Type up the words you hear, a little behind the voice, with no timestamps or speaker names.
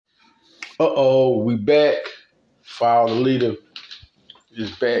We back. File the leader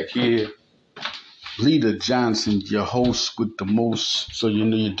is back here. Leader Johnson, your host with the most. So you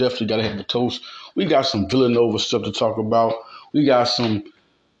know you definitely gotta have a toast. We got some Villanova stuff to talk about. We got some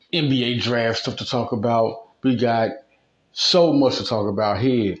NBA draft stuff to talk about. We got so much to talk about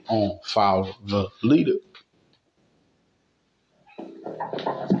here on File the Leader.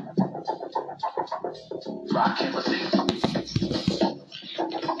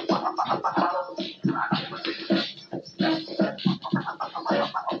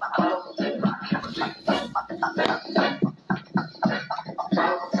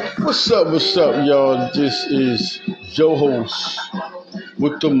 What's up, y'all? This is your host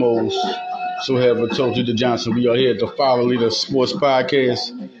with the most. So have a toast, Leader Johnson. We are here at the File Leader Sports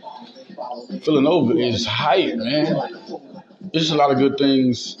Podcast. Villanova is hype, man. There's a lot of good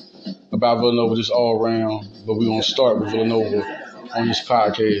things about Villanova just all around, but we're gonna start with Villanova on this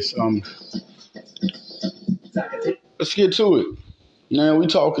podcast. Let's get to it. Now we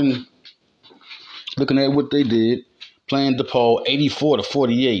talking, looking at what they did, playing DePaul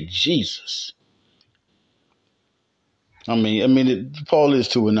 84-48. Jesus. DePaul is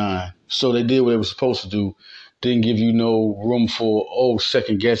 2-9, so they did what they were supposed to do. Didn't give you no room for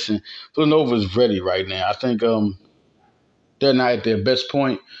second guessing. Villanova is ready right now. I think they're not at their best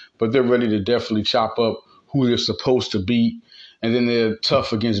point, but they're ready to definitely chop up who they're supposed to beat. And then they're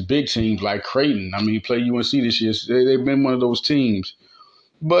tough against big teams like Creighton. I mean, you play UNC this year. They've been one of those teams.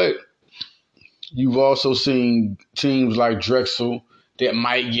 But you've also seen teams like Drexel that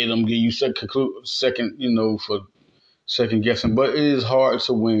might give you second, for second guessing. But it is hard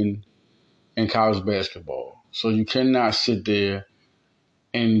to win in college basketball. So you cannot sit there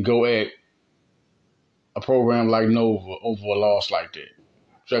and go at a program like Nova over a loss like that.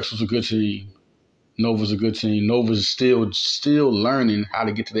 Drexel's a good team. Nova's a good team. Nova's still learning how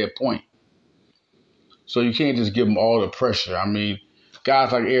to get to that point. So you can't just give them all the pressure. I mean,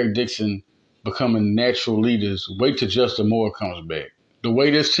 guys like Eric Dixon becoming natural leaders. Wait till Justin Moore comes back. The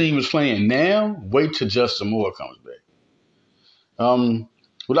way this team is playing now, wait till Justin Moore comes back.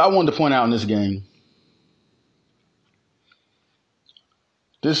 What I wanted to point out in this game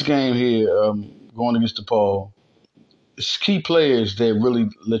here, going against DePaul, it's key players that really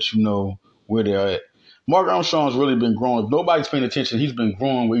let you know where they're at. Mark Armstrong's really been growing. If nobody's paying attention, he's been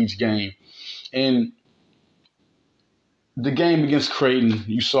growing with each game. And the game against Creighton,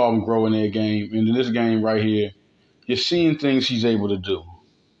 you saw him grow in that game. And in this game right here, you're seeing things he's able to do.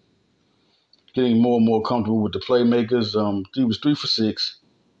 Getting more and more comfortable with the playmakers. He was 3 for 6.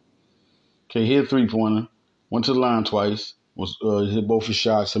 Okay, hit a three-pointer. Went to the line twice. Hit both his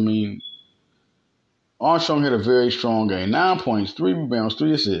shots. I mean, Armstrong had a very strong game. 9 points, 3 rebounds,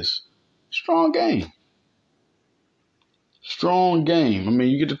 3 assists. Strong game. Strong game. I mean,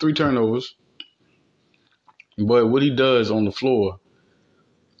 you get the 3 turnovers. But what he does on the floor,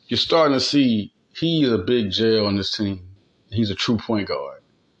 you're starting to see he's a big jail on this team. He's a true point guard.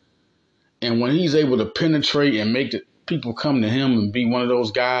 And when he's able to penetrate and make the people come to him and be one of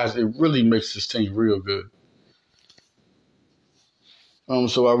those guys, it really makes this team real good.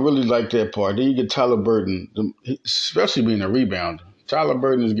 So I really like that part. Then you get Tyler Burton, especially being a rebounder. Tyler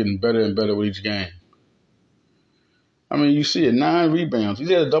Burton is getting better and better with each game. I mean, you see it, 9 rebounds. He's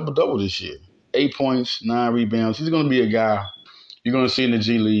had a double-double this year. 8 points, 9 rebounds. He's going to be a guy you're going to see in the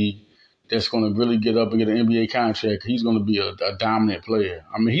G League that's going to really get up and get an NBA contract. He's going to be a dominant player.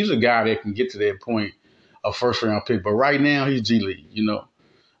 I mean, he's a guy that can get to that point, a first-round pick. But right now, he's G League,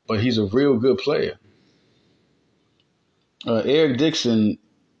 But he's a real good player. Eric Dixon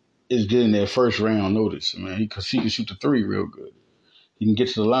is getting that first-round notice, man, because he can shoot the 3 real good. He can get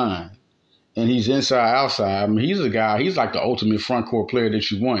to the line. And he's inside, outside. I mean, he's a guy, he's like the ultimate front court player that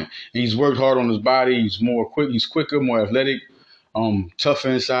you want. And he's worked hard on his body. He's more quick. He's quicker, more athletic, tough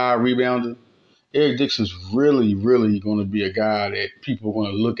inside, rebounder. Eric Dixon's really, really going to be a guy that people are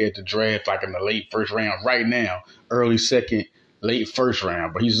going to look at the draft like in the late first round right now, early second, late first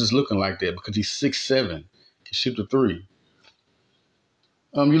round. But he's just looking like that because he's 6'7", can shoot the 3.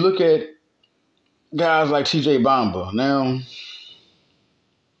 You look at guys like T.J. Bamba. Now,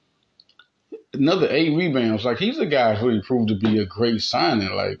 another 8 rebounds. Like, he's a guy who really proved to be a great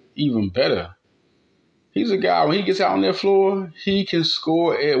signing, like, even better. He's a guy, when he gets out on that floor, he can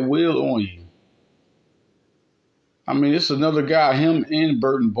score at will on you. I mean, it's another guy, him and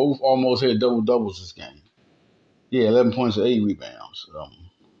Burton both almost had double-doubles this game. Yeah, 11 points and 8 rebounds.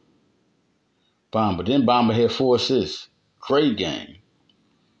 Then Bamba had 4 assists. Great game.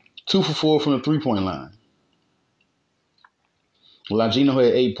 2 for 4 from the three-point line. Lagino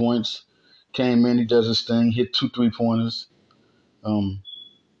had 8 points. Came in, he does his thing, hit 2 3-pointers.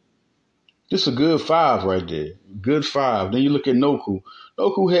 This is a good five right there. Good five. Then you look at Noku.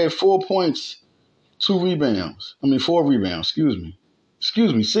 Noku had 4 points, 2 rebounds. 4 rebounds. Excuse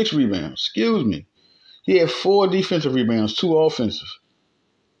me. 6 rebounds. Excuse me. He had 4 defensive rebounds, 2 offensive.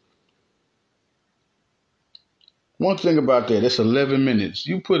 One thing about that, it's 11 minutes.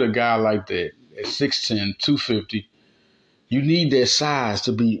 You put a guy like that at 6'10", 250, you need that size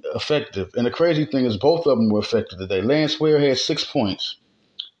to be effective. And the crazy thing is both of them were effective today. Lance Ware had 6 points,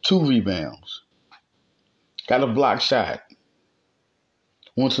 2 rebounds, got a block shot,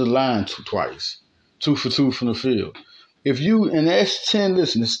 went to the line twice, 2 for 2 from the field. And that's 10,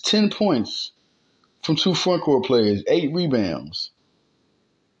 listen, it's 10 points from 2 front court players, 8 rebounds.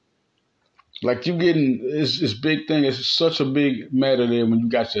 Like you getting, it's big thing. It's such a big matter there when you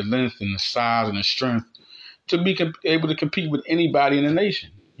got your length and the size and the strength to be able to compete with anybody in the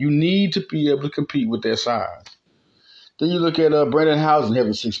nation. You need to be able to compete with their size. Then you look at Brandon Housen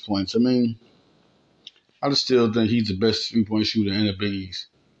having 6 points. I just still think he's the best 3-point shooter in the Big East.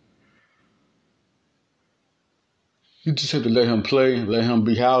 You just have to let him play, let him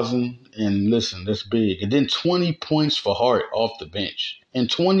be Housen, and listen, that's big. And then 20 points for Hart off the bench in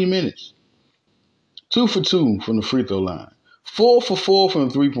 20 minutes. 2 for 2 from the free throw line. 4 for 4 from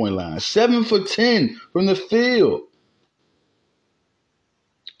the 3-point line. 7 for 10 from the field.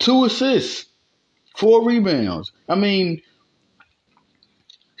 2 assists. 4 rebounds.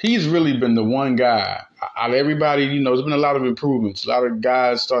 He's really been the one guy out of everybody. There's been a lot of improvements. A lot of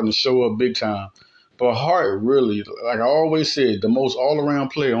guys starting to show up big time. But Hart really, like I always said, the most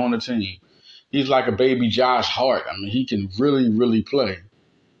all-around player on the team. He's like a baby Josh Hart. He can really, really play.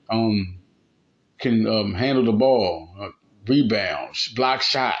 Can handle the ball, rebound, block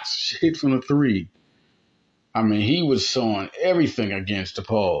shots, hit from the three. He was showing everything against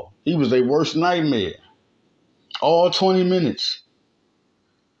DePaul. He was their worst nightmare. All 20 minutes.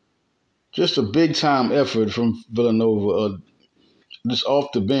 Just a big time effort from Villanova. Just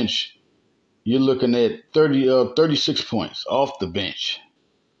off the bench, you're looking at 36 points off the bench.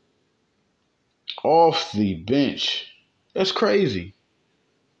 Off the bench. That's crazy.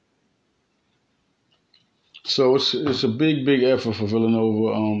 So it's a big, big effort for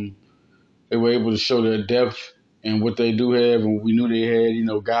Villanova. They were able to show their depth and what they do have, and we knew they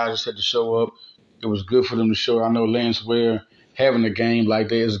had. Guys just had to show up. It was good for them to show. I know Lance Ware having a game like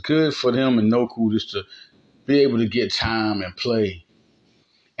that is good for them and Noku just to be able to get time and play.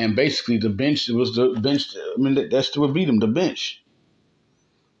 And basically, the bench was the bench. That's what beat them. The bench.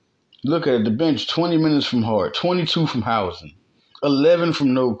 Look at it. The bench. 20 minutes from Hart, 22 from Housen, 11 from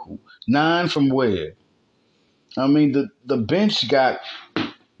Noku, 9 from Ware. The bench got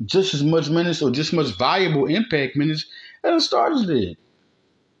just as much minutes or just as much valuable impact minutes as the starters did.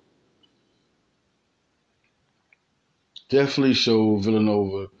 Definitely showed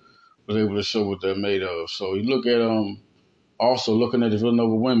Villanova was able to show what they're made of. So you look at also looking at the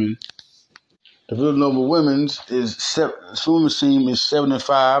Villanova women. The Villanova women's swimming team is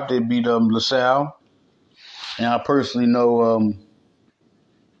 7-5. They beat LaSalle, and I personally know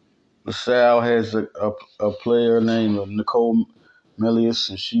LaSalle has a player named Nicole Melius,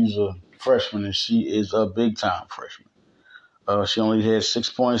 and she's a freshman, and she is a big time freshman. She only had 6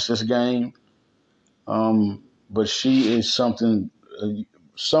 points this game, but she is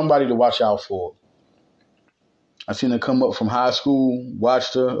somebody to watch out for. I seen her come up from high school,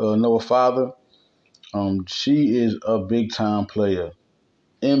 watched her, know her father. She is a big time player,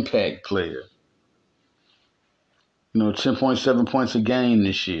 impact player. 10.7 points a game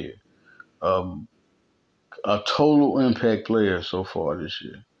this year. A total impact player so far this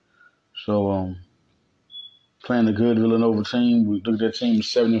year. So playing a good Villanova team. We look at that team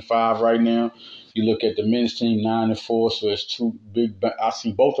 7-5 right now. You look at the men's team 9-4, so it's two big. I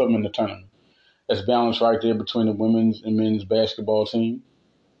see both of them in the tournament. That's balanced right there between the women's and men's basketball team.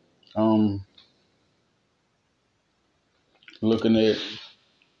 Looking at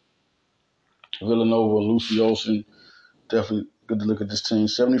Villanova, Lucy Olsen, definitely good to look at this team.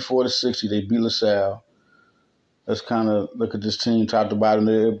 74-60, they beat LaSalle. Let's kind of look at this team top to bottom.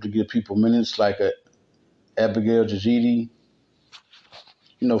 They're able to give people minutes like Abigail Jajidi,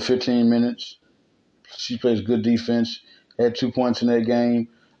 15 minutes. She plays good defense. Had 2 points in that game.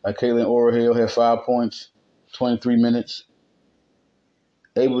 Caitlin Orahale had 5 points, 23 minutes.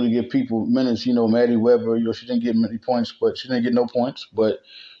 Able to give people minutes. Maddie Weber, she didn't get many points, but she didn't get no points, but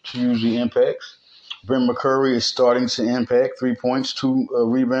she usually impacts. Bryn McCurry is starting to impact. 3 points, 2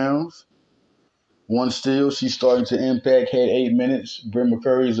 rebounds, 1 steal. She's starting to impact, had 8 minutes. Bryn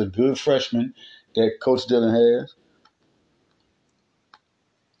McCurry is a good freshman that Coach Dillon has.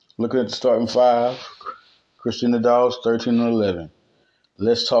 Looking at the starting 5, Christina Dawes, 13 and 11.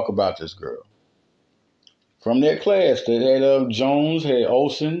 Let's talk about this girl. From that class, they had Jones, had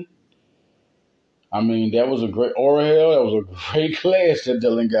Olsen. I mean, that was a great Orahel. That was a great class that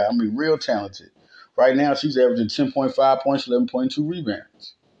Dylan got. I mean, real talented. Right now, she's averaging 10.5 points, 11.2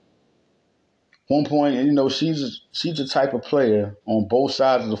 rebounds. 1 point, and she's the type of player on both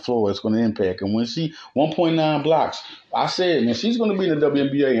sides of the floor that's going to impact. And when she 1.9 blocks, I said, man, she's going to be in the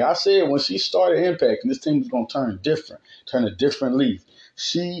WNBA. I said when she started impacting, this team is going to turn different, turn a different leaf.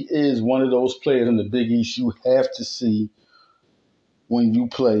 She is one of those players in the Big East you have to see when you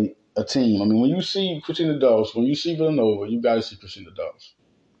play a team. I mean, when you see Christina Dawes, when you see Villanova, you got to see Christina Dawes.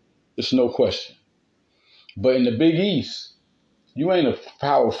 It's no question. But in the Big East, you ain't a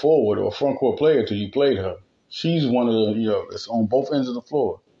power forward or a front court player till you played her. She's one of the, that's on both ends of the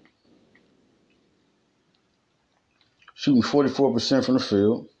floor. Shooting 44% from the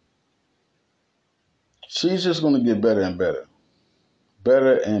field. She's just going to get better and better.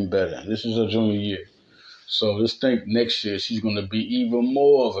 Better and better. This is her junior year. So let's think next year she's going to be even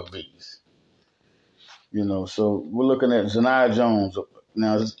more of a beast. So we're looking at Zanaya Jones.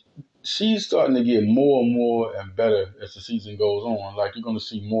 Now, she's starting to get more and more and better as the season goes on. Like, you're going to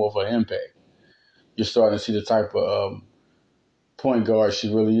see more of her impact. You're starting to see the type of point guard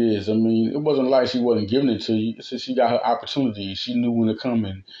she really is. I mean, it wasn't like she wasn't giving it to you. Since she got her opportunity, she knew when to come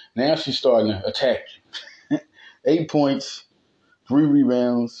in. Now she's starting to attack. 8 points, 3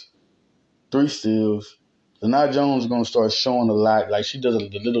 rebounds, 3 steals. Zanaya Jones is going to start showing a lot. Like, she does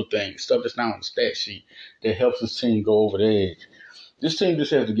the little things, stuff that's not on the stat sheet that helps this team go over the edge. This team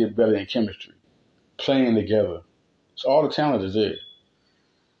just has to get better in chemistry, playing together. So all the talent is there.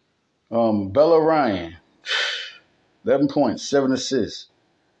 Bella Ryan, 11 points, 7 assists,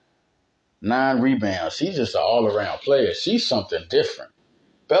 9 rebounds. She's just an all-around player. She's something different.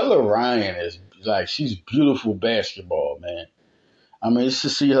 Bella Ryan is like, she's beautiful basketball, man. I mean, just to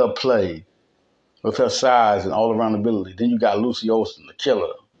see her play with her size and all-around ability. Then you got Lucy Olsen, the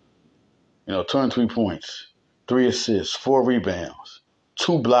killer. 23 points, 3 assists, 4 rebounds,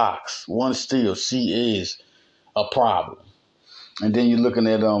 2 blocks, 1 steal. She is a problem. And then you're looking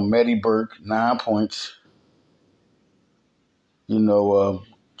at Maddie Burke, 9 points.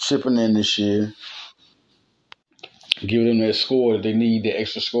 Chipping in this year, giving them that score that they need, the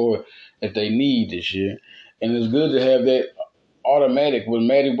extra score that they need this year. And it's good to have that automatic with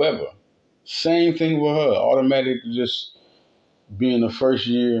Maddie Weber. Same thing with her, automatic just being a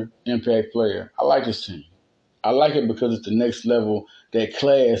first-year impact player. I like this team. I like it because it's the next level. That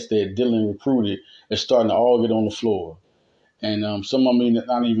class that Dylan recruited is starting to all get on the floor. And some of them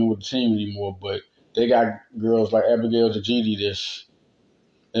not even with the team anymore, but they got girls like Abigail Jajidi that's,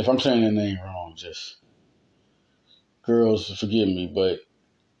 if I'm saying her name wrong, just girls forgive me, but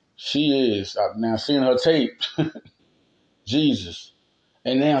she is. Now seeing her tape, Jesus.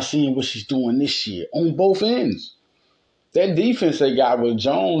 And now seeing what she's doing this year on both ends. That defense they got with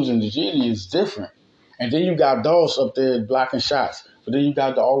Jones and Jajidi is different. And then you got Doss up there blocking shots. But then you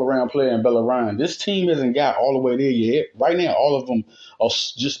got the all-around player in Bella Ryan. This team hasn't got all the way there yet. Right now, all of them are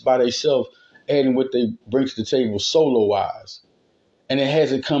just by themselves adding what they bring to the table solo-wise. And it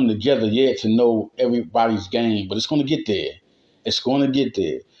hasn't come together yet to know everybody's game. But it's going to get there. It's going to get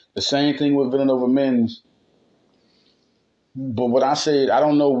there. The same thing with Villanova men's. But what I said, I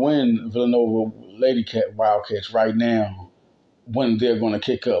don't know when Villanova Lady Cat Wildcats right now, when they're going to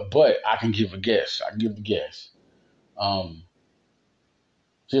kick up. But I can give a guess. I can give a guess.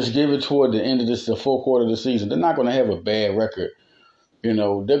 Just give it toward the end of the full quarter of the season. They're not going to have a bad record. They're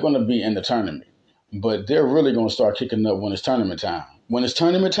going to be in the tournament. But they're really going to start kicking up when it's tournament time. When it's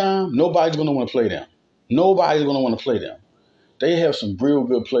tournament time, nobody's going to want to play them. Nobody's going to want to play them. They have some real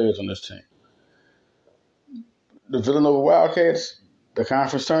good players on this team. The Villanova Wildcats, the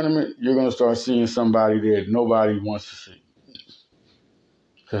conference tournament, you're going to start seeing somebody that nobody wants to see.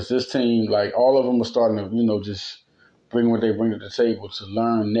 Because this team, like, all of them are starting to, just bring what they bring to the table to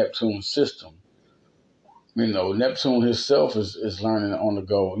learn Neptune's system. Neptune himself is learning on the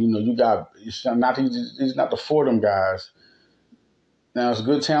go. He's not the Fordham guys. Now, it's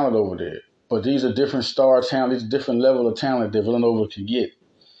good talent over there. But these are different star talent. These are different level of talent that Villanova can get.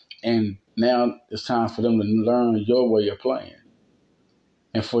 And now it's time for them to learn your way of playing.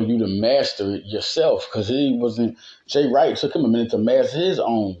 And for you to master it yourself. Because Jay Wright took him a minute to master his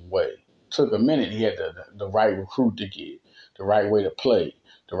own way. Took a minute. He had the right recruit to get. The right way to play.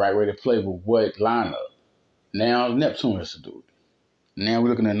 The right way to play with what lineup. Now Neptune has to do it. Now we're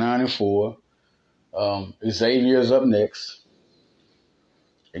looking at 9-4. Xavier is up next.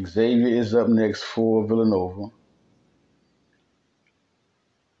 Xavier is up next for Villanova.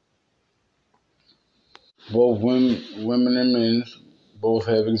 Both women and men Both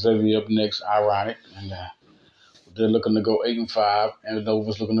have Xavier up next. Ironic, and they're looking to go 8-5, and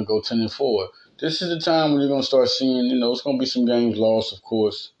Nova's looking to go 10-4. This is the time when you're going to start seeing. It's going to be some games lost, of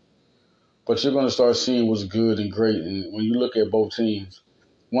course, but you're going to start seeing what's good and great. And when you look at both teams,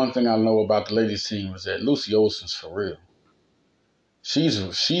 one thing I know about the ladies' team is that Lucy Olsen's for real.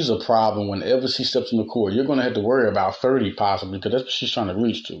 She's a problem whenever she steps in the court. You're going to have to worry about 30 possibly because that's what she's trying to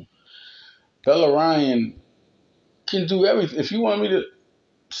reach to. Bella Ryan can do everything. If you want me to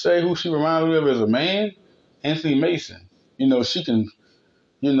say who she reminds me of as a man, Anthony Mason. She can.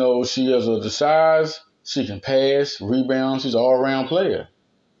 She has the size. She can pass, rebound. She's an all-around player.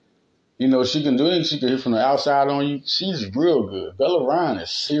 She can do anything. She can hit from the outside on you. She's real good. Bella Ryan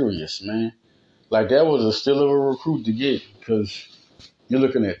is serious, man. Like that was a still of a recruit to get because you're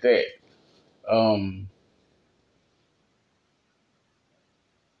looking at that.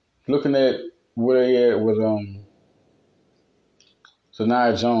 Looking at where they at with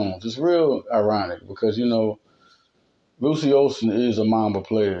Zanaya Jones, it's real ironic because Lucy Olsen is a Mamba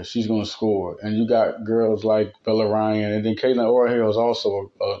player. She's going to score, and you got girls like Bella Ryan, and then Caitlin Orhill is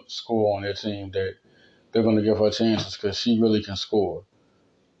also a scorer on their team that they're going to give her chances because she really can score.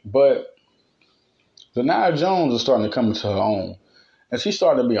 But Zanaya Jones is starting to come into her own, and she's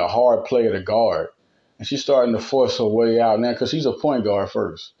starting to be a hard player to guard, and she's starting to force her way out now because she's a point guard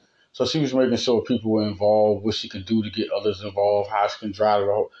first. So she was making sure people were involved, what she can do to get others involved, how she can drive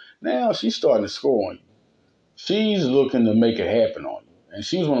the whole. Now she's starting to score on you. She's looking to make it happen on you. And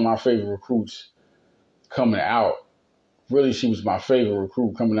she was one of my favorite recruits coming out. Really, she was my favorite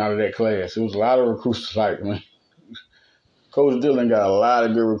recruit coming out of that class. It was a lot of recruits like me. Coach Dillon got a lot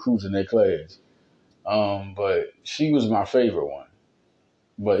of good recruits in that class. But she was my favorite one.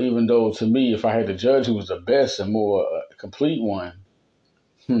 But even though, to me, if I had to judge who was the best and more complete one,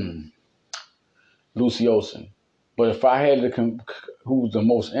 Lucy Olsen. But if I had to, who was the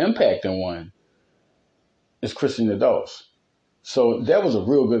most impacting one, it's Christina Dawes. So that was a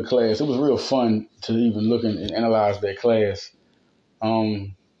real good class. It was real fun to even look and analyze that class.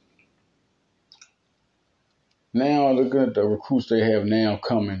 Now looking at the recruits they have now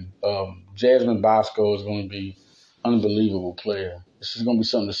coming, Jasmine Bosco is going to be an unbelievable player. This is going to be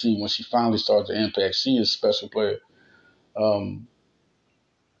something to see when she finally starts to impact. She is a special player. Um,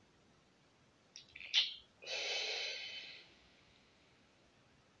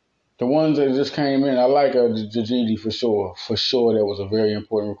 the ones that just came in, I like Jajidi for sure. For sure, that was a very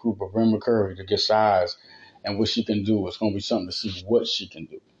important recruit. But Bryn McCurry to get size and what she can do, it's going to be something to see what she can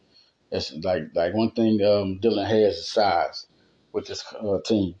do. It's like one thing Dylan has is size with this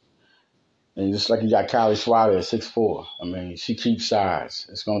team. And just like you got Kylie Swatter at 6'4". I mean, she keeps size.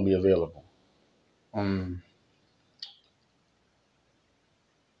 It's going to be available. Um,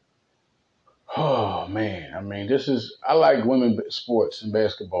 oh, man. I mean, I like women sports and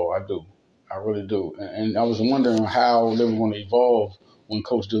basketball. I do. I really do. And I was wondering how they were going to evolve when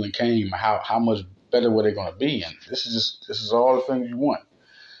Coach Dillon came. How much better were they going to be? And this is all the things you want.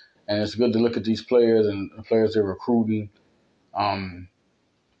 And it's good to look at these players and the players they're recruiting. Um,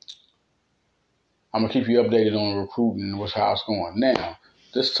 I'm gonna keep you updated on recruiting and how it's going. Now,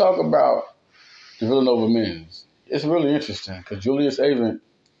 let's talk about the Villanova men's. It's really interesting because Julius Avent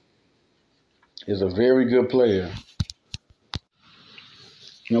is a very good player.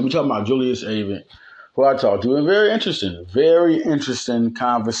 We're talking about Julius Avent, who I talked to, and very interesting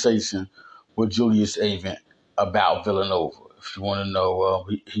conversation with Julius Avent about Villanova. If you want to know,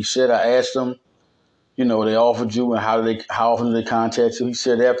 he said I asked him, they offered you and how often did they contact you? He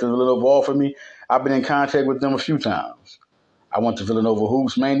said after Villanova offered me, I've been in contact with them a few times. I went to Villanova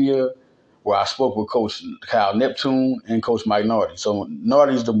Hoops Mania, where I spoke with Coach Kyle Neptune and Coach Mike Nardi. So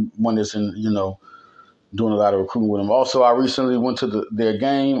Nardi's the one that's doing a lot of recruiting with him. Also, I recently went to their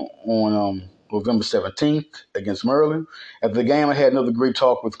game on November 17th against Maryland. At the game, I had another great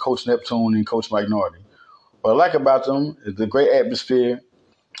talk with Coach Neptune and Coach Mike Nardi. What I like about them is the great atmosphere.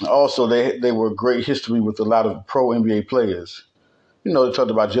 And also, they were great history with a lot of pro NBA players. They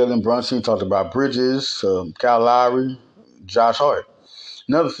talked about Jalen Brunson, talked about Bridges, Kyle Lowry, Josh Hart.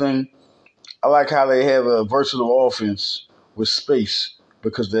 Another thing, I like how they have a versatile offense with space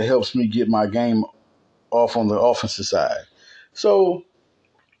because that helps me get my game off on the offensive side. So,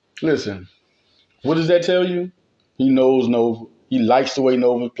 listen, what does that tell you? He knows Nova. He likes the way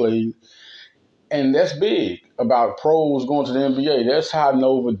Nova plays. And that's big about pros going to the NBA. That's how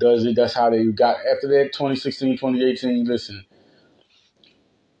Nova does it. That's how they got after that 2016, 2018. Listen,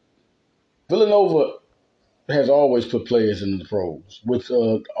 Villanova has always put players in the pros with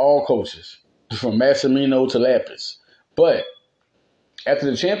all coaches, from Massimino to Lapis. But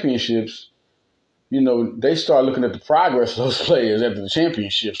after the championships, they start looking at the progress of those players after the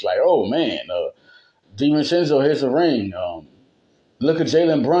championships. Like, oh man, DiVincenzo hits a ring. Look at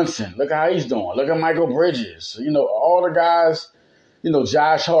Jalen Brunson. Look how he's doing. Look at Michael Bridges. All the guys.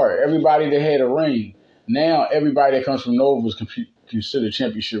 Josh Hart. Everybody that had a ring. Now everybody that comes from Nova is considered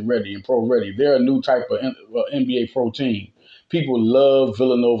championship ready and pro ready. They're a new type of NBA pro team. People love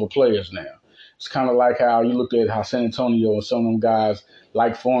Villanova players now. It's kind of like how you looked at how San Antonio and some of them guys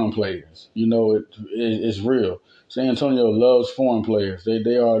like foreign players. It's real. San Antonio loves foreign players. They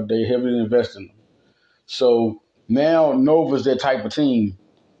heavily invest in them. So now Nova's that type of team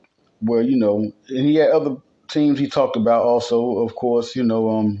where and he had other teams he talked about also, of course.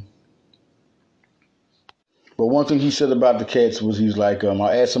 But one thing he said about the Cats was he's like,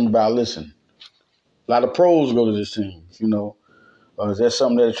 I asked him about, listen, a lot of pros go to this team. Is that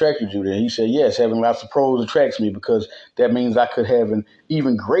something that attracted you there? He said, yes, having lots of pros attracts me because that means I could have an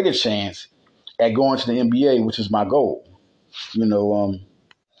even greater chance at going to the NBA, which is my goal.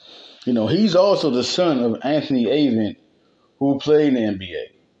 He's also the son of Anthony Avent, who played in the NBA.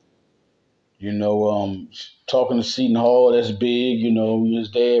 Talking to Seton Hall, that's big. His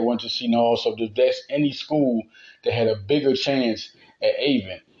dad went to Seton Hall, so if that's any school that had a bigger chance at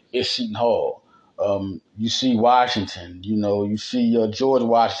Avent, it's Seton Hall. You see Washington, you see George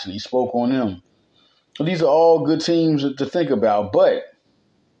Washington. He spoke on them. So these are all good teams to think about, but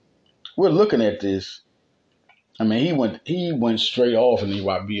we're looking at this. I mean, he went straight off in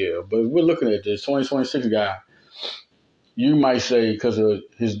EYBL, but we're looking at this 2026 guy. You might say because of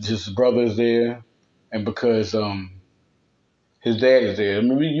his brother is there, and because his dad is there. I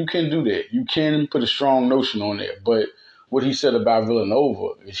mean, you can do that. You can put a strong notion on that. But what he said about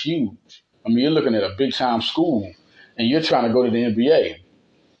Villanova is huge. I mean, you're looking at a big time school, and you're trying to go to the NBA.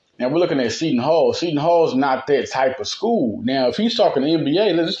 Now we're looking at Seton Hall. Seton Hall's not that type of school. Now, if he's talking to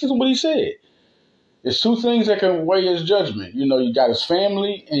NBA, let's listen to what he said. There's two things that can weigh his judgment. You got his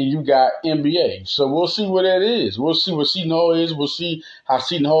family and you got NBA. So we'll see where that is. We'll see where Seton Hall is. We'll see how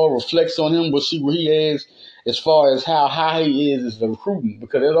Seton Hall reflects on him. We'll see where he is as far as how high he is as the recruiting,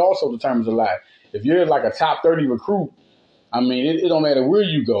 because it also determines a lot. If you're like a top 30 recruit, I mean, it don't matter where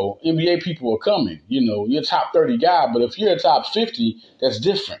you go. NBA people are coming. You're a top 30 guy, but if you're a top 50, that's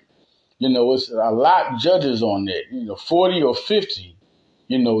different. It's a lot judges on that. 40 or 50.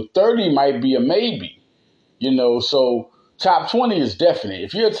 30 might be a maybe. So top 20 is definite.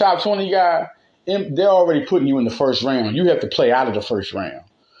 If you're a top 20 guy, they're already putting you in the first round. You have to play out of the first round.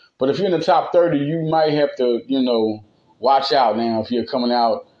 But if you're in the top 30, you might have to, watch out now if you're coming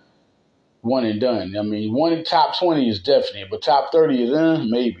out one and done. I mean, top 20 is definite, but top 30 is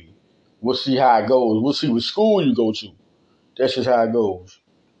maybe. We'll see how it goes. We'll see what school you go to. That's just how it goes.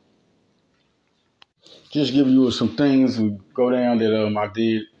 Just give you some things to go down that I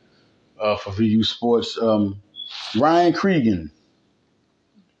did for VU Sports. Ryan Cregan.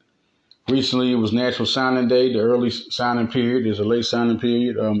 Recently, it was National Signing Day, the early signing period. There's a late signing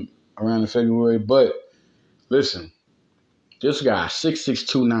period around in February. But listen, this guy, 6'6",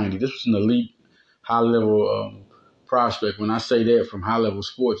 290. This was an elite, high-level prospect. When I say that from high-level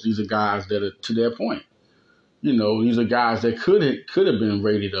sports, these are guys that are to their point. These are guys that could have been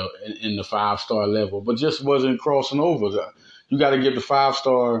rated in the 5-star level, but just wasn't crossing over. You got to give the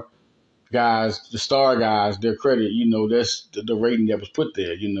 5-star guys, the star guys, their credit. That's the rating that was put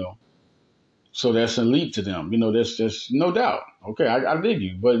there. So that's elite to them. That's no doubt. Okay, I dig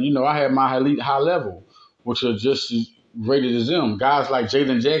you. But, I had my elite high level, which are just as rated as them. Guys like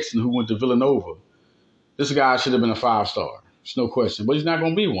Jalen Jackson, who went to Villanova. This guy should have been a 5-star. There's no question. But he's not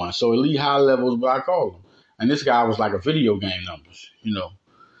going to be one. So elite high level is what I call him. And this guy was like a video game numbers.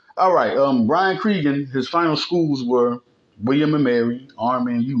 All right, Brian Cregan, his final schools were William and Mary,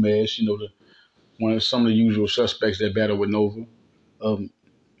 Army, and UMass, some of the usual suspects that battle with Nova.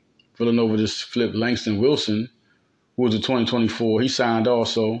 Villanova just flipped Langston Wilson, who was a 2024. He signed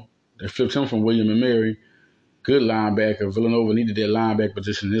also. They flipped him from William and Mary. Good linebacker. Villanova needed that linebacker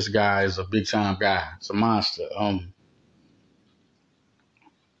position. This guy is a big-time guy. It's a monster.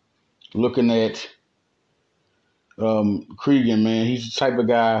 Looking at Cregan, man, he's the type of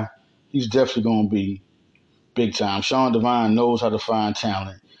guy, he's definitely going to be big time. Sean Devine knows how to find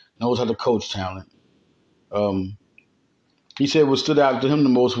talent, knows how to coach talent. He said what stood out to him the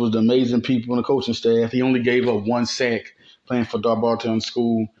most was the amazing people in the coaching staff. He only gave up 1 sack playing for Darbarton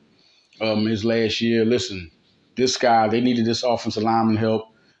School his last year. Listen, this guy, they needed this offensive lineman help.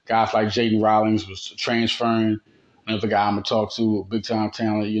 Guys like Jaden Rollins was transferring. Another guy I'm going to talk to, big time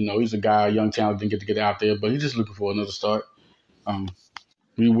talent. He's a guy, young talent, didn't get to get out there, but he's just looking for another start.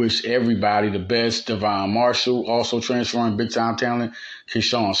 We wish everybody the best. Devon Marshall also transferring, big time talent.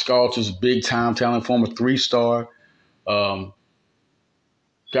 Keyshawn Scarters, big time talent, former 3-star. Um,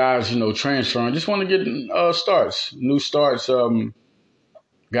 Guys, transferring. Just want to get starts, new starts.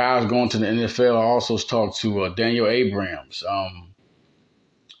 Guys going to the NFL. I also talked to Daniel Abrams.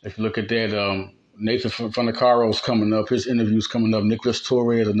 If you look at that, Nathan from the Caro's coming up. His interview's coming up. Nicholas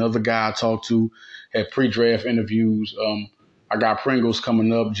Torres, another guy I talked to, had pre-draft interviews. I got Pringles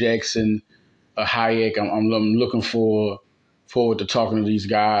coming up. Jackson, Hayek. I'm looking forward to talking to these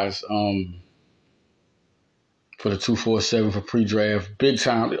guys for the 247 for pre-draft. Big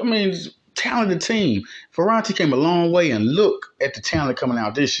time. I mean, talented team. Ferranti came a long way, and look at the talent coming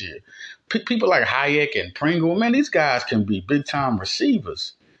out this year. People like Hayek and Pringle, man, these guys can be big-time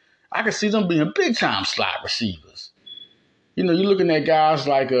receivers. I can see them being big-time slot receivers. You're looking at guys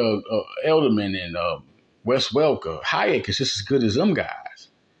like Elderman and Wes Welker. Hayek is just as good as them guys.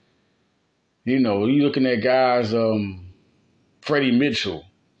 You're looking at guys, Freddie Mitchell,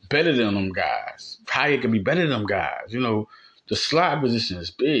 better than them guys. Hayek could be better than them guys. The slot position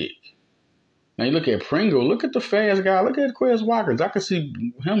is big. Now you look at Pringle, look at the fast guy, look at Quez Watkins. I could see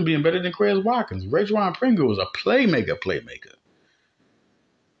him being better than Quez Watkins. Rajuan Pringle is a playmaker.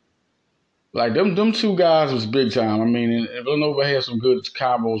 Like them two guys was big time. I mean, and Villanova had some good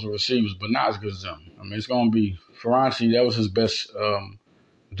combos of receivers, but not as good as them. I mean, it's gonna be Ferranti. That was his best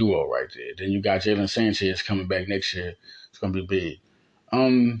duo right there. Then you got Jalen Sanchez coming back next year. It's gonna be big.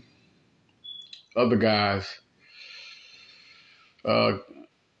 Other guys. Let's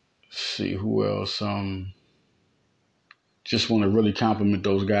see who else. Just want to really compliment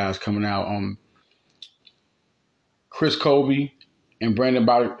those guys coming out. Chris Kobe and Brandon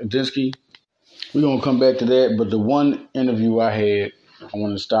Bodinsky. We're gonna come back to that, but the one interview I had, I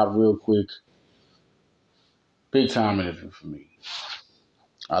want to stop real quick. Big time interview for me.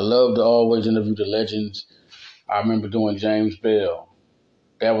 I love to always interview the legends. I remember doing James Bell.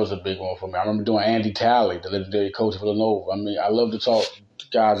 That was a big one for me. I remember doing Andy Talley, the legendary coach of Villanova. I mean, I love to talk to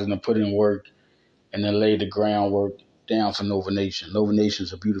guys that put in work and then lay the groundwork down for Nova Nation. Nova Nation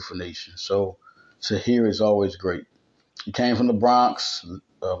is a beautiful nation. So to hear is always great. He came from the Bronx,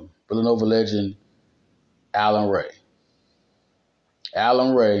 Villanova legend, Alan Ray.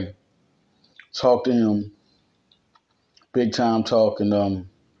 Alan Ray, talked to him, big time talk. And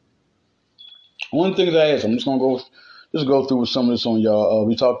one thing that I asked, I'm just gonna go through some of this on y'all.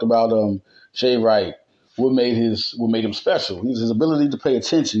 We talked about Jay Wright. What made him special? His ability to pay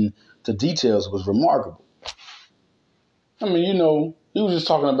attention to details was remarkable. I mean, he was just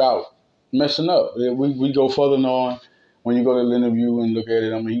talking about messing up. We go further on when you go to the interview and look at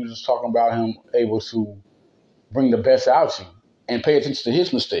it. I mean, he was just talking about him able to bring the best out you and pay attention to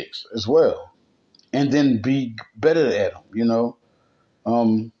his mistakes as well, and then be better at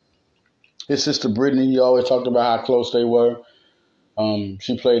them. His sister Brittany, he always talked about how close they were.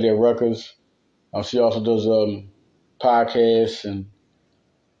 She played at Rutgers. She also does podcasts and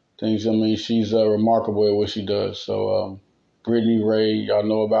things. I mean, she's remarkable at what she does. So, Brittany Ray, y'all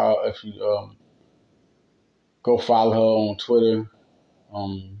know about. If you go follow her on Twitter,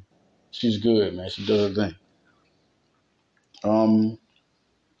 she's good, man. She does her thing. And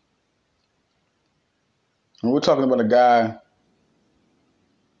we're talking about a guy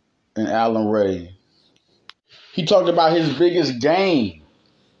in Alan Ray. He talked about his biggest game.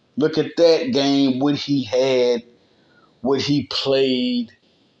 Look at that game, what he had, what he played.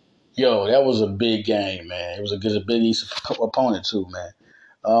 Yo, that was a big game, man. It was a Big East opponent too,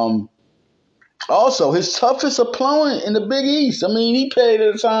 man. Also, his toughest opponent in the Big East. I mean, he played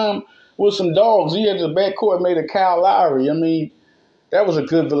at a time with some dogs. He had the backcourt made of Kyle Lowry. I mean, that was a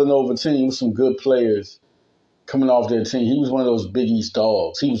good Villanova team with some good players coming off their team. He was one of those Big East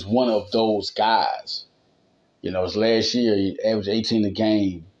dogs. He was one of those guys. His last year, he averaged 18 a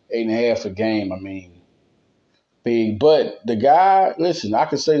game, 8.5 a game. I mean, big. But the guy, listen, I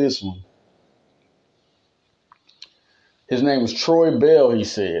can say this one. His name was Troy Bell, he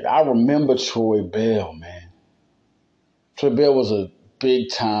said. I remember Troy Bell, man. Troy Bell was a big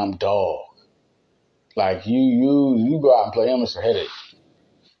time dog. Like you go out and play him, it's a headache.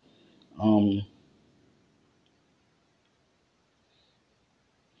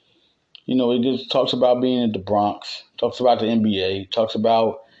 He just talks about being in the Bronx, talks about the NBA, talks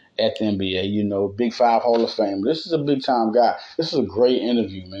about at the NBA, Big Five Hall of Fame. This is a big time guy. This is a great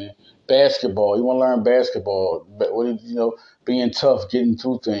interview, man. Basketball. You want to learn basketball, but being tough, getting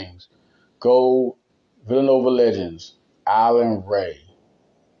through things. Go Villanova Legends, Alan Ray.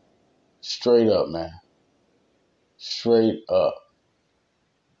 Straight up, man. Straight up.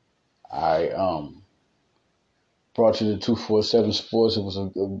 I Brought you to 247 Sports. It was a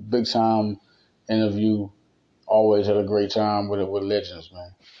big time interview. Always had a great time with legends,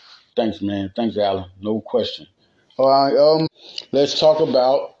 man. Thanks, man. Thanks, Alan. No question. All right, let's talk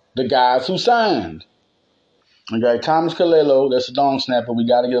about the guys who signed. Okay, Thomas Kalelo, that's a long snapper. We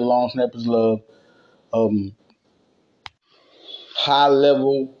got to get a long snapper's love. Um, high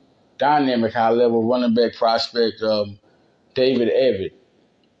level, dynamic, high level running back prospect, David Abbott.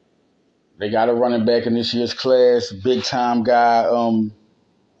 They got a running back in this year's class, big time guy.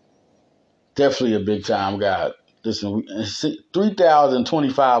 Definitely a big time guy. Listen,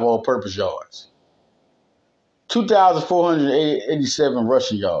 3,025 all purpose yards, 2,487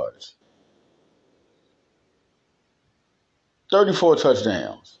 rushing yards, 34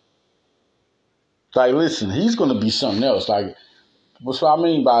 touchdowns. Like, listen, he's going to be something else. Like, what's what I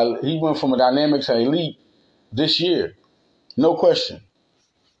mean by he went from a dynamic to elite this year. No question.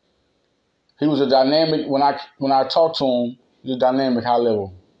 He was a dynamic when I talked to him, he was a dynamic high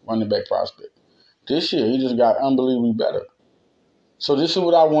level running back prospect. This year he just got unbelievably better. So this is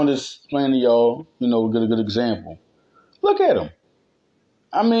what I want to explain to y'all, get a good example. Look at him.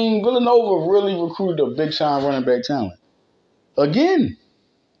 I mean, Villanova really recruited a big time running back talent. Again.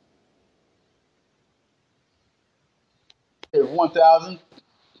 1,000,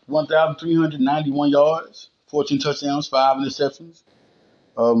 1,391 yards, 14 touchdowns, 5 interceptions.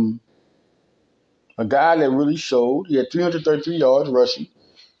 A guy that really showed he had 333 yards rushing,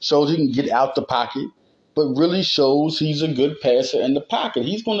 shows he can get out the pocket, but really shows he's a good passer in the pocket.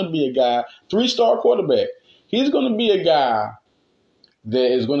 He's going to be a guy, 3-star quarterback. He's going to be a guy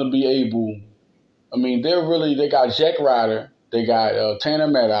that is going to be able. I mean, they got Jack Ryder, they got Tanner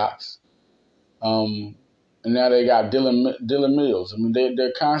Maddox, and now they got Dylan Mills. I mean,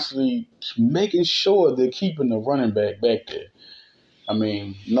 they're constantly making sure they're keeping the running back there. I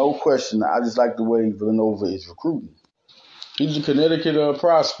mean, no question. I just like the way Villanova is recruiting. He's a Connecticut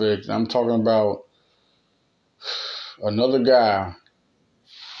prospect. I'm talking about another guy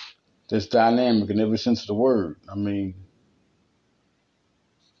that's dynamic in every sense of the word. I mean,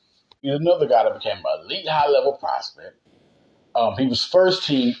 he's another guy that became an elite high level prospect. He was first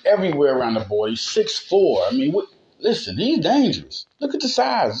team everywhere around the board. He's 6'4". I mean, listen, he's dangerous. Look at the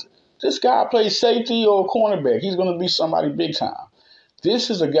size. This guy plays safety or cornerback. He's going to be somebody big time.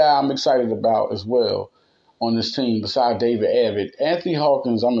 This is a guy I'm excited about as well on this team besides David Abbott. Anthony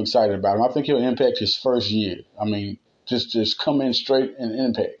Hawkins, I'm excited about him. I think he'll impact his first year. I mean, just come in straight and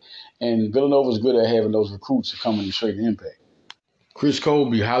impact. And Villanova's good at having those recruits to come in straight and impact. Chris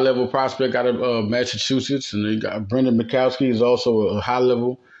Colby, high-level prospect out of Massachusetts. And they got Brendan Mikowski is also a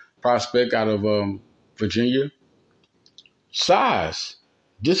high-level prospect out of Virginia. Size.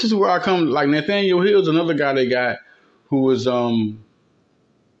 This is where I come. Like Nathaniel Hill's another guy they got who is a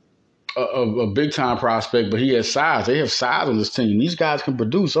big time prospect, but he has size. They have size on this team. These guys can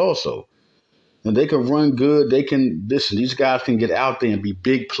produce also. And they can run good. They can listen. These guys can get out there and be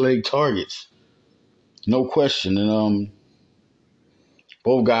big play targets. No question. And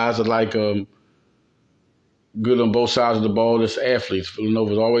both guys are like good on both sides of the ball. There's athletes.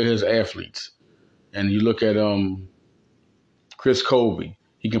 Villanova always has athletes. And you look at Chris Colby.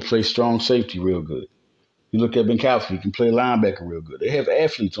 He can play strong safety real good. You look at Benkowski, he can play linebacker real good. They have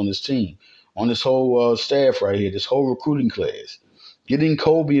athletes on this team, on this whole staff right here, this whole recruiting class. Getting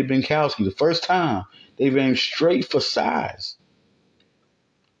Colby and Benkowski, the first time they've aimed straight for size.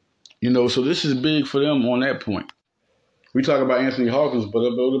 So this is big for them on that point. We talk about Anthony Hawkins, but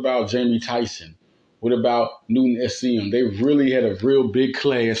what about Jamie Tyson? What about Newton SCM? They really had a real big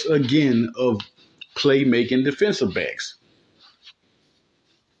class, again, of playmaking defensive backs.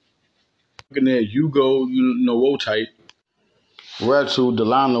 Looking at Hugo Novotype, Ratu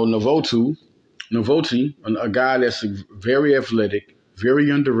Delano Novoti, a guy that's very athletic, very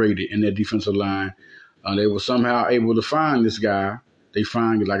underrated in their defensive line. They were somehow able to find this guy. They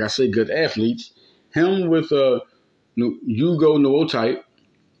find, like I said, good athletes. Him with Hugo Nootype,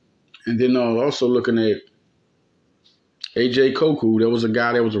 and then also looking at AJ Koku. There was a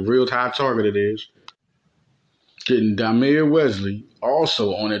guy that was a real high target of theirs. Getting Damir Wesley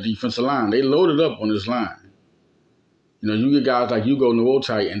also on their defensive line. They loaded up on this line. You get guys like Hugo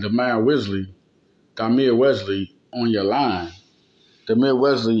Nootype and Damir Wesley on your line. Damir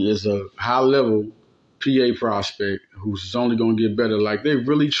Wesley is a high-level PA prospect who's only going to get better. Like, they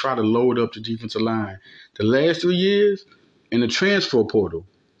really try to load up the defensive line. The last 3 years in the transfer portal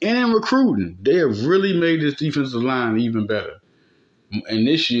and in recruiting, they have really made this defensive line even better. And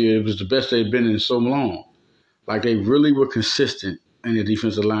this year, it was the best they've been in so long. Like, they really were consistent in the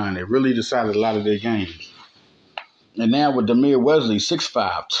defensive line. They really decided a lot of their games. And now with Damir Wesley,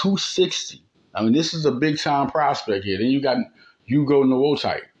 6'5", 260. I mean, this is a big time prospect here. Then you got Hugo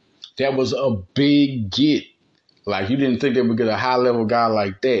Nootype. That was a big get. Like you didn't think they would get a high level guy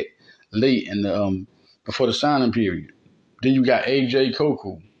like that late in the before the signing period. Then you got AJ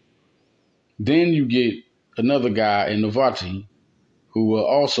Koku. Then you get another guy in Novati who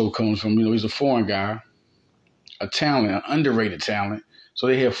also comes from, he's a foreign guy, a talent, an underrated talent. So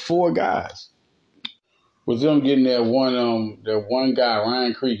they have four guys. With them getting that one guy,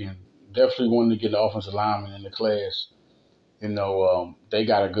 Ryan Cregan, definitely wanted to get the offensive lineman in the class. They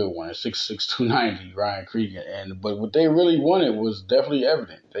got a good one, 6'6", 290, Ryan Cregan. But what they really wanted was definitely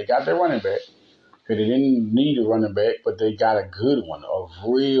evident. They got their running back. They didn't need a running back, but they got a good one, a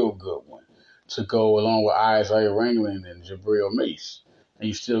real good one, to go along with Isaiah Ringland and Jabril Mace. And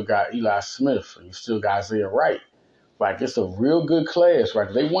you still got Eli Smith, and you still got Isaiah Wright. Like, it's a real good class,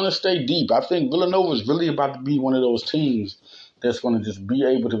 right? They want to stay deep. I think Villanova is really about to be one of those teams that's going to just be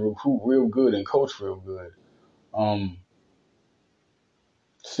able to recruit real good and coach real good.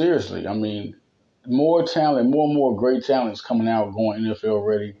 Seriously, I mean, more talent, more and more great talents coming out, going NFL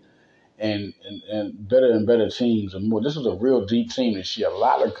ready, and better and better teams and more. This was a real deep team this year. A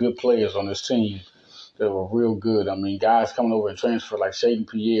lot of good players on this team that were real good. I mean, guys coming over and transfer like Shaden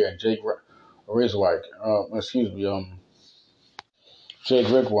Pierre and Rizwike, Jake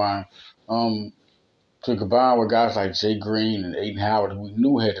Rickwine, to combine with guys like Jay Green and Aiden Howard, who we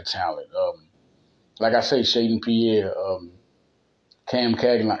knew had the talent. Like I say, Shaden Pierre, Cam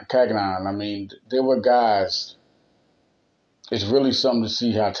Cagnon. I mean, there were guys. It's really something to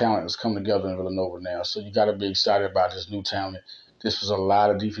see how talent has come together in Villanova now. So you got to be excited about this new talent. This was a lot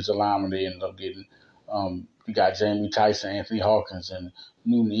of defensive linemen they ended up getting. You got Jamie Tyson, Anthony Hawkins, and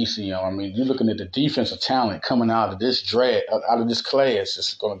Newton Esium. I mean, you're looking at the defensive talent coming out of this draft, out of this class.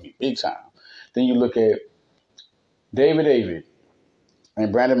 It's going to be big time. Then you look at David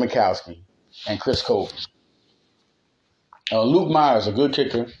and Brandon Mikowski and Chris Colby. Luke Myers, a good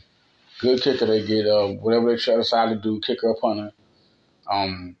kicker. Good kicker. They get whatever they try to decide to do, kicker or punter.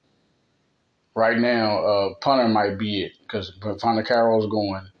 Right now, punter might be it because Punter Carroll's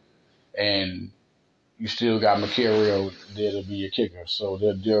going, and you still got Macario there to be a kicker. So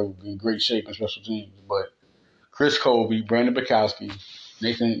they're in great shape in special teams. But Chris Colby, Brandon Bukowski,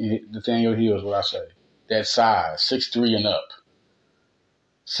 Nathaniel Hill is what I say. That size, 6'3" and up.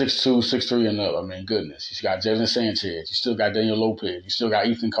 6'2", 6'3" and up. I mean, goodness. You got Jalen Sanchez. You still got Daniel Lopez. You still got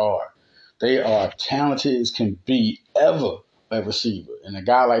Ethan Carr. They are talented as can be ever a receiver. And a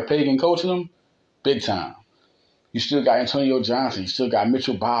guy like Pagan coaching them, big time. You still got Antonio Johnson. You still got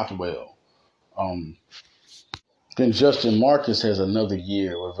Mitchell Bothwell. Then Justin Marcus has another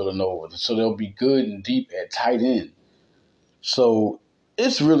year with Villanova. So they'll be good and deep at tight end. So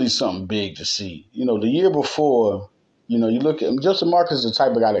it's really something big to see. The year before, you look at Justin Marcus is the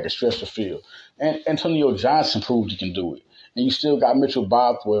type of guy that can stretch the field. And Antonio Johnson proved he can do it. And you still got Mitchell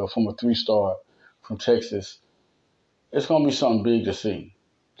Bothwell from a 3-star from Texas. It's going to be something big to see,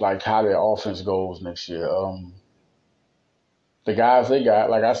 like how their offense goes next year. The guys they got,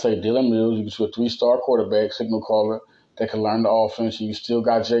 like I say, Dylan Mills, you get a 3-star quarterback, signal caller that can learn the offense. And you still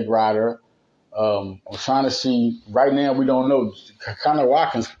got Jake Ryder. I'm trying to see. Right now, we don't know. Connor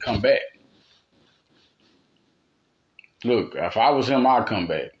Watkins could come back. Look, if I was him, I'd come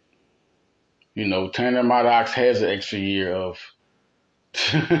back. Tanner Maddox has an extra year of.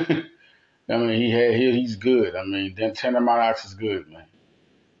 I mean, he's good. I mean, then Tanner Maddox is good, man.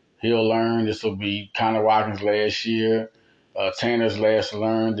 He'll learn. This will be Connor Watkins' last year. Tanner's last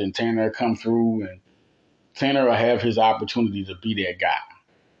learned, and Tanner come through, and Tanner will have his opportunity to be that guy.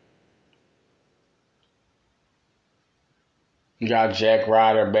 You got Jack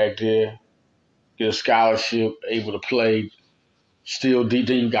Ryder back there, get a scholarship, able to play, still deep.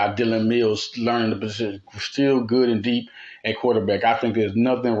 Then you got Dylan Mills learning the position, still good and deep at quarterback. I think there's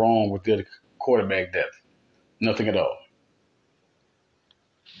nothing wrong with their quarterback depth, nothing at all.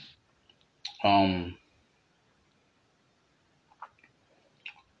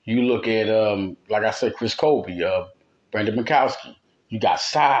 You look at, like I said, Chris Colby, Brandon Mikowski. You got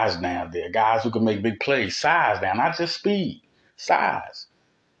size now there, guys who can make big plays. Size now, not just speed, size.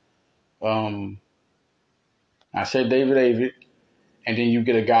 Um, I said David, and then you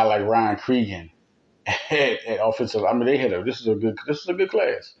get a guy like Ryan Cregan at offensive. I mean, this is a good class. This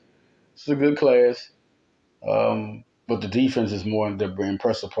is a good class. But the defense is more the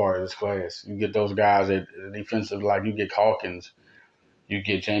impressive part of this class. You get those guys at defensive, like you get Hawkins, you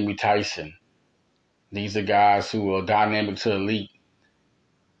get Jamie Tyson. These are guys who are dynamic to elite.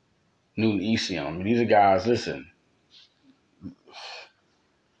 Newton Esium. I mean, these are guys, listen,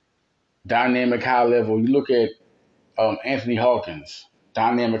 dynamic high level. You look at Anthony Hawkins.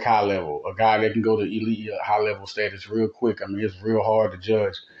 dynamic high level, a guy that can go to elite high level status real quick. I mean, it's real hard to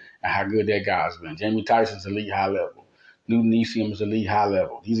judge how good that guy's been. Jamie Tyson's elite high level. Newton Nesium's elite high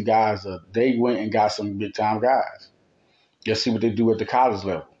level. These guys, they went and got some big time guys. Let's see what they do at the college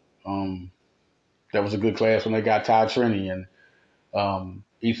level. Um, that was a good class when they got Ty Trini and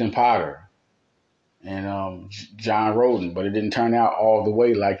Ethan Potter and John Roden, but it didn't turn out all the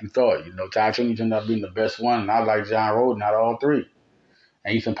way like you thought. You know, Ty Trini ended up being the best one, and I like John Roden out of all three.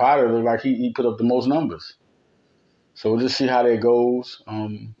 And Ethan Potter looked like he put up the most numbers. So we'll just see how that goes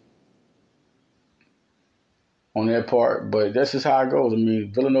on that part. But that's just how it goes. I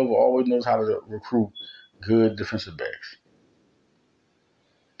mean, Villanova always knows how to recruit good defensive backs.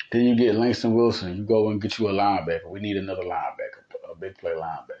 Then you get Langston Wilson. You go and get you a linebacker. We need another linebacker, a big play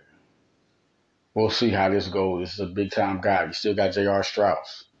linebacker. We'll see how this goes. This is a big time guy. You still got J.R.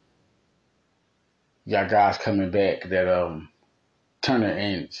 Strauss. You got guys coming back that Turner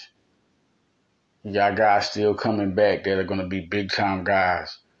Inge. You got guys still coming back that are going to be big time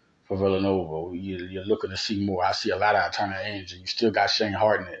guys for Villanova. You're looking to see more. I see a lot out of Turner Inge. You still got Shane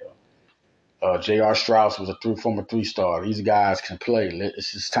Hartnell. J.R. Strauss was a former three-star. These guys can play.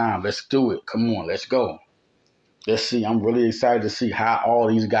 It's just time. Let's do it. Come on, let's go. Let's see. I'm really excited to see how all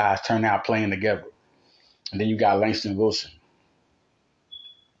these guys turn out playing together. And then you got Langston Wilson.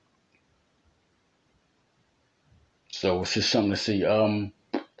 So it's just something to see.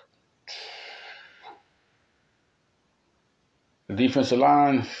 The defensive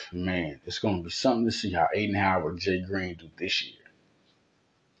line, man, it's going to be something to see how Aiden Howard and Jay Green do this year.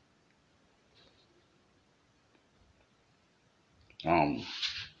 Um,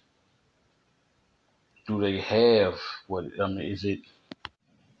 do they have what? I mean, is it?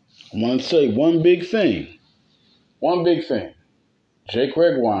 I want to say one big thing. One big thing. Jake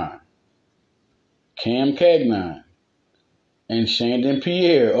Redwine, Cam Cagnon, and Shandon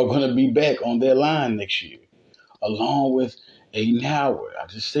Pierre are going to be back on their line next year, along with Aiden Howard. I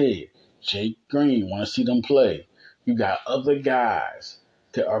just said Jake Green. Want to see them play? You got other guys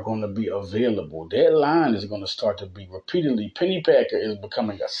that are going to be available. That line is going to start to be repeatedly. Penny Packer is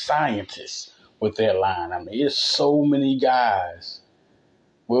becoming a scientist with that line. I mean, it's so many guys.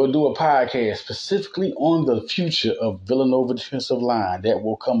 We'll do a podcast specifically on the future of Villanova defensive line that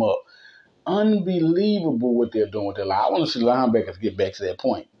will come up. Unbelievable what they're doing with their line. I want to see linebackers get back to that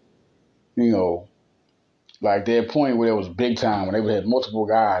point. You know, like that point where it was big time, when they had multiple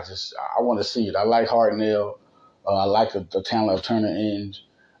guys. I want to see it. I like Hartnell. I like the talent of Turner Inge.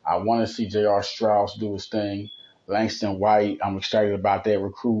 I want to see J.R. Strauss do his thing. Langston White, I'm excited about that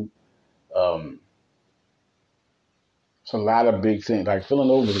recruit. It's a lot of big things. Like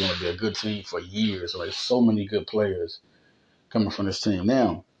Villanova is going to be a good team for years. Like so many good players coming from this team.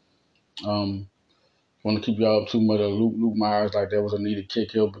 Now, want to keep y'all up too much. Luke Myers, like that was a needed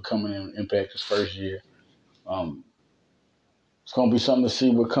kick. He'll be coming in impact his first year. Um, it's going to be something to see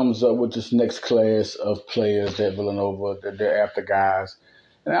what comes up with this next class of players that Villanova, that they're after guys.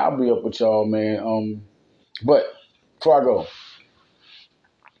 And I'll be up with y'all, man. But before I go,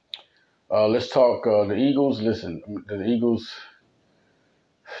 let's talk the Eagles. Listen, the Eagles,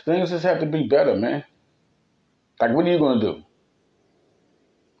 things just have to be better, man. Like, what are you going to do?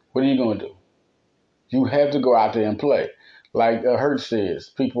 What are you going to do? You have to go out there and play. Like Hurts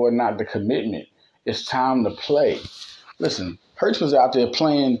says, people are not the commitment. It's time to play. Listen, Hurts was out there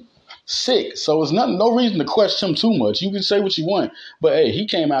playing sick, so it's no reason to question him too much. You can say what you want, but hey, he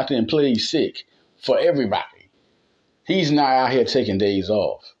came out there and played sick for everybody. He's not out here taking days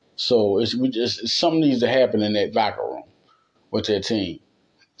off. So something needs to happen in that locker room with their team.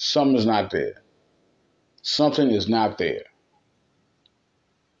 Something is not there. Something is not there.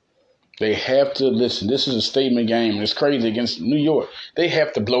 They have to listen. This is a statement game. It's crazy against New York. They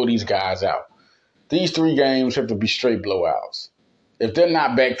have to blow these guys out. These three games have to be straight blowouts. If they're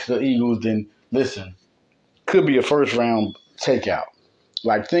not back to the Eagles, then listen, could be a first round takeout.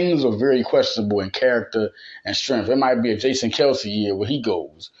 Like things are very questionable in character and strength. It might be a Jason Kelsey year where he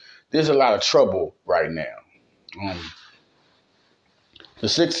goes. There's a lot of trouble right now. The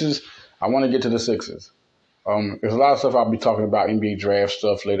Sixers, I want to get to the Sixers. There's a lot of stuff I'll be talking about, NBA draft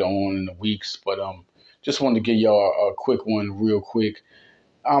stuff later on in the weeks, but just wanted to give y'all a quick one real quick.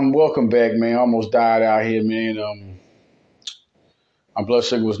 Welcome back, man. Almost died out here, man. My blood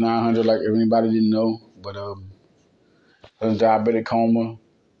sugar was 900, like everybody didn't know, but in diabetic coma.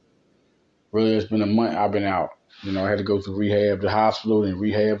 Really, it's been a month I've been out. You know, I had to go through rehab, the hospital, and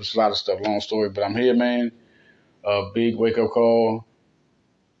rehab. It's a lot of stuff, long story, but I'm here, man. A big wake-up call.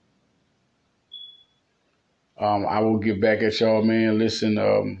 I will get back at y'all, man. Listen,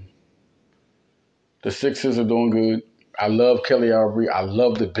 the Sixers are doing good. I love Kelly Oubre. I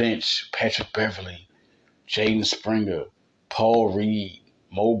love the bench. Patrick Beverly, Jaden Springer, Paul Reed,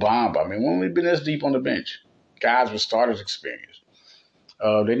 Mo Bamba. I mean, when we've been this deep on the bench, guys with starters experience.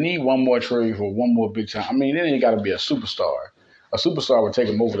 They need one more trade for one more big time. I mean, it ain't got to be a superstar. A superstar would take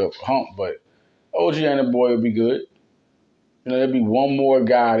them over the hump, but OG Boy would be good. You know, there'd be one more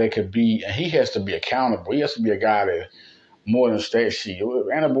guy that could be, and he has to be accountable. He has to be a guy that more than a stat sheet.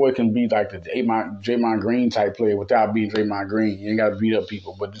 Boy can be like the Draymond Green type player without being Draymond Green. You ain't got to beat up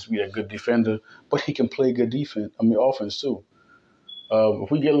people, but just be a good defender. But he can play good defense. I mean, offense too.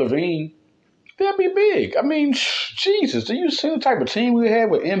 If we get Levine, that'd be big. I mean, Jesus, do you see the type of team we have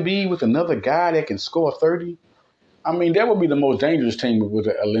with Embiid with another guy that can score 30? I mean, that would be the most dangerous team with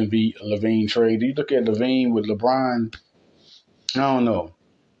a Levine trade. You look at Levine with LeBron. I don't know.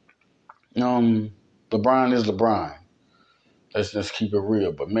 LeBron is LeBron. Let's keep it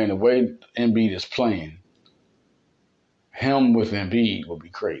real. But man, the way Embiid is playing, him with Embiid would be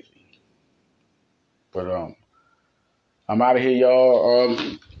crazy. But I'm out of here, y'all.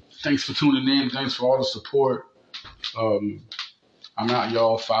 Thanks for tuning in. Thanks for all the support. Um, I'm out,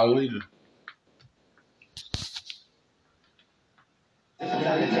 y'all. Follow leader.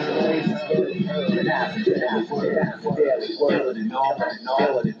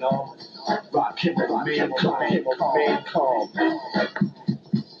 Rock him, man, calm.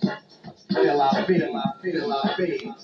 Feel I feel.